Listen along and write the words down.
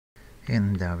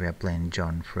And we are playing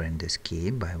John Friend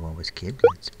Escape by WOWEscape.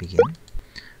 Let's begin.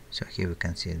 So here we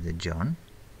can see the John,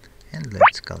 and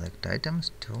let's collect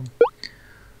items to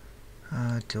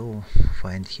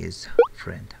find his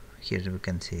friend. Here we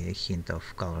can see a hint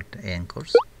of colored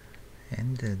anchors,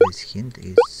 and this hint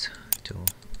is to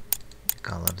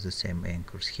color the same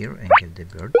anchors here and get the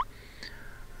bird.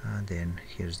 Then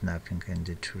here's nothing in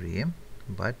the tree,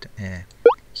 but a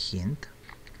hint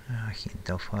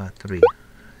of 3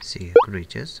 sea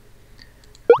creatures.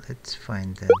 Let's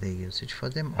find the usage for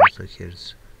them. Also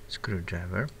here's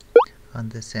screwdriver on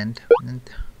the sand, and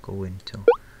going to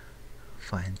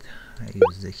find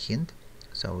use the hint.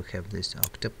 So we have this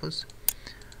octopus,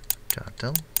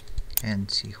 turtle, and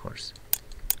seahorse.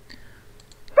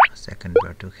 Second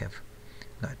bird we have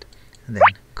got. Then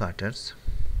cutters.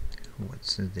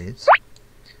 What's this?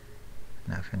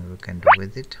 Nothing we can do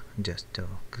with it, just to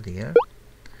clear.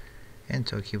 And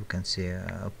so here we can see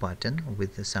a pattern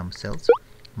with some cells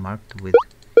marked with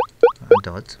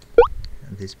dots.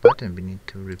 This pattern we need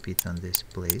to repeat on this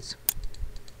place,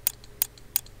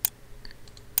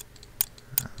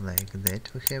 like that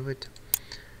we have it.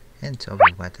 And so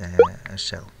we've got a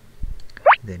shell.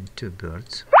 Then 2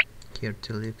 birds here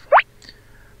to live,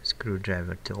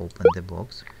 screwdriver to open the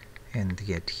box and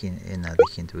get another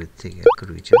hint with the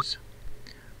creatures.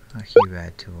 Here we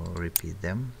are to repeat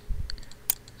them: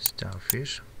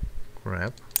 starfish,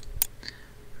 crab,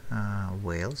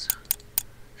 whales,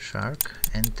 shark,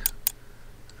 and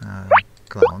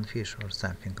clownfish or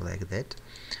something like that.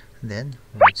 Then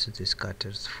what's this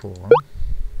cutters for?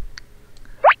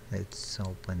 Let's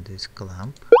open this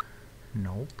clamp.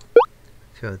 Nope.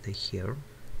 Further here,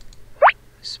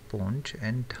 sponge,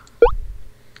 and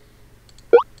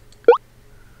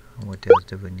what else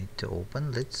do we need to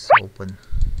open? Let's open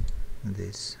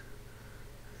this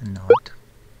knot.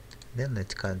 Then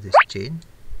let's cut this chain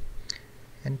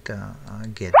and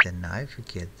get the knife,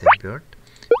 get the bird,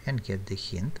 and get the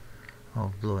hint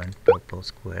of blue and purple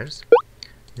squares.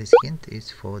 This hint is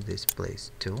for this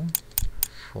place: 2,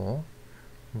 4,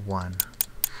 1,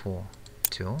 4,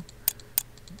 2,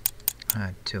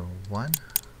 2, 1,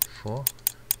 4,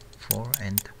 4,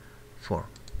 and 4.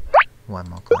 One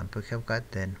more clamp we have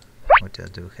got. Then what else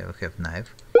do we have? We have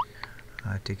knife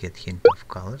to get hint of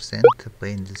colors and to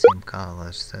paint the same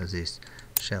colors as these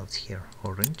shells here: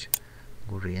 orange,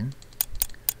 green,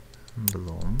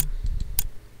 blue,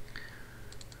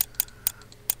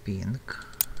 pink,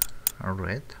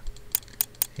 red,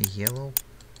 yellow,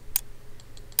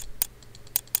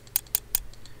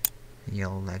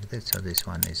 like that. So this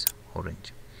one is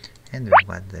orange, and we've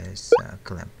got this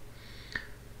clamp.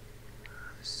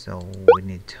 So we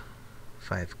need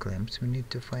 5 clamps we need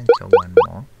to find, so 1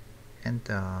 more. And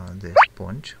the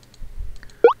sponge,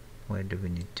 where do we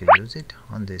need to use it?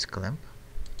 On this clamp.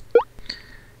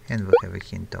 And we have a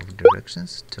hint of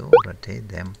directions to rotate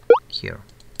them here: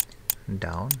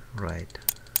 down, right,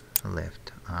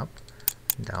 left, up,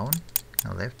 down,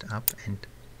 left, up, and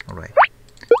right.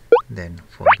 Then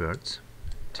 4 birds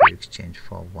to exchange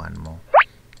for 1 more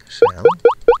shell,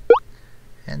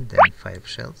 and then 5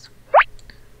 shells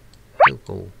to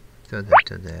go further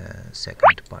to the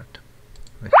second part.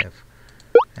 We have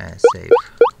a safe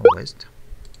west,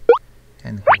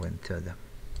 and going further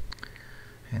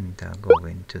and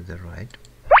going to the right.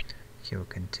 Here we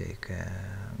can take a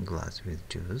glass with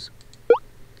juice,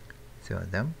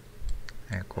 further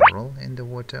a coral in the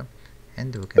water,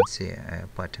 and we can see a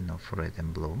pattern of red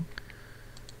and blue.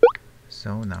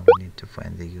 So now we need to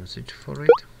find the usage for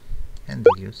it, and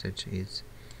the usage is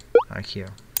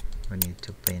here. We need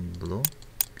to paint blue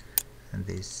and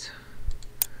these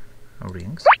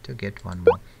rings to get 1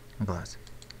 more glass.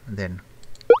 Then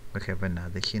we have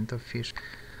another hint of fish,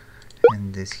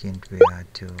 and this hint we are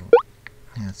to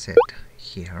set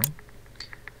here.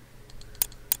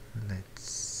 Let's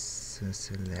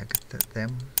select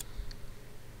them.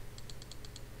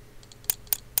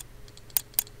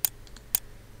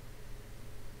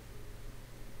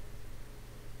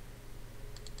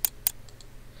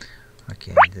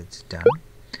 Okay, that's done.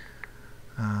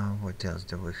 What else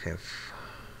do we have?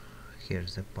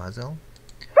 Here's a puzzle.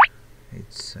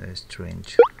 It's a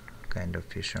strange kind of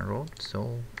fishing rod,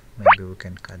 so maybe we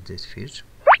can cut this fish,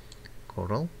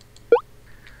 coral.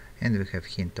 And we have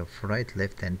hint of right,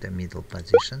 left, and the middle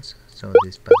positions. So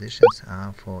these positions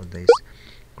are for these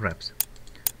crabs: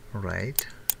 right,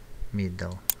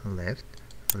 middle, left,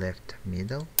 left,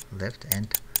 middle, left, and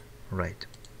right.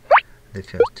 The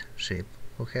first shape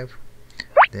we have.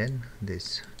 Then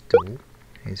this tool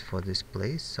is for this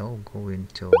place, so going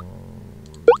to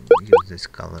use these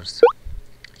colors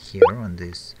here on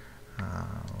these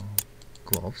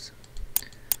cloves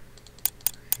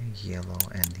yellow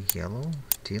and yellow,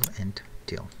 teal and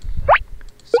teal.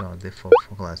 So the 4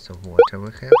 glass of water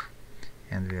we have,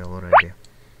 and we already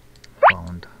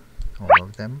found all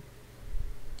of them.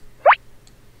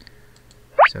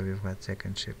 So we've got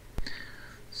second ship.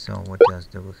 So what else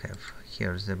do we have?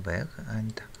 Here's the bag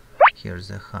and here's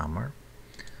the hammer.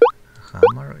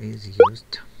 Hammer is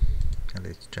used.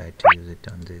 Let's try to use it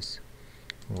on this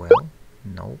well.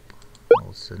 Nope,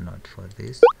 also not for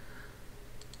this.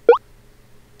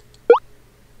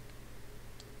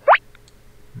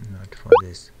 Not for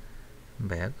this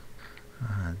bag.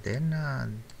 Then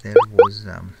there was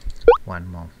one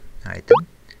more item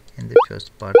in the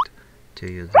first part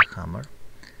to use the hammer,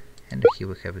 and here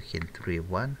we have a hint 3,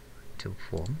 1, 2,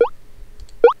 4.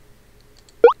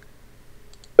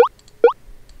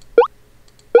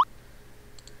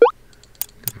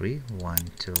 3, 1,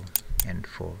 2 and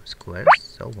 4 squares,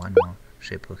 so one more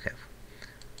shape we have.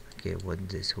 Okay, what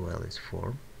this well is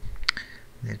for?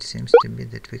 It seems to be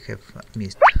that we have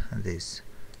missed these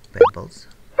pebbles,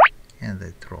 and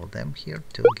I throw them here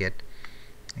to get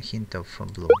a hint of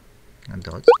blue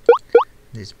dots.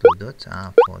 These blue dots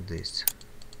are for these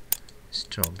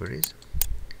strawberries,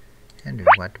 and we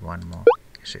got one more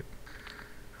shape.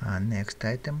 Next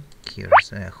item,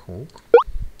 here's a hook.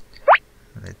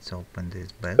 Let's open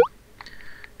this bag,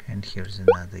 and here's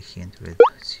another hint with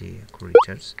sea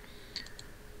creatures,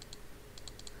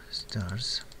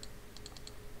 stars,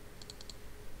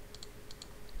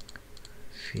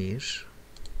 fish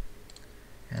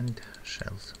and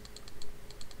shells.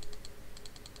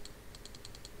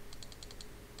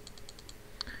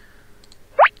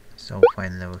 So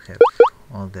finally we have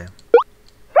all the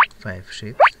 5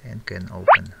 ships and can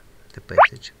open the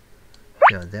passage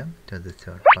further to the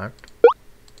third part.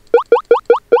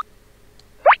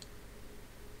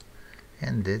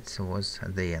 And that was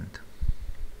the end.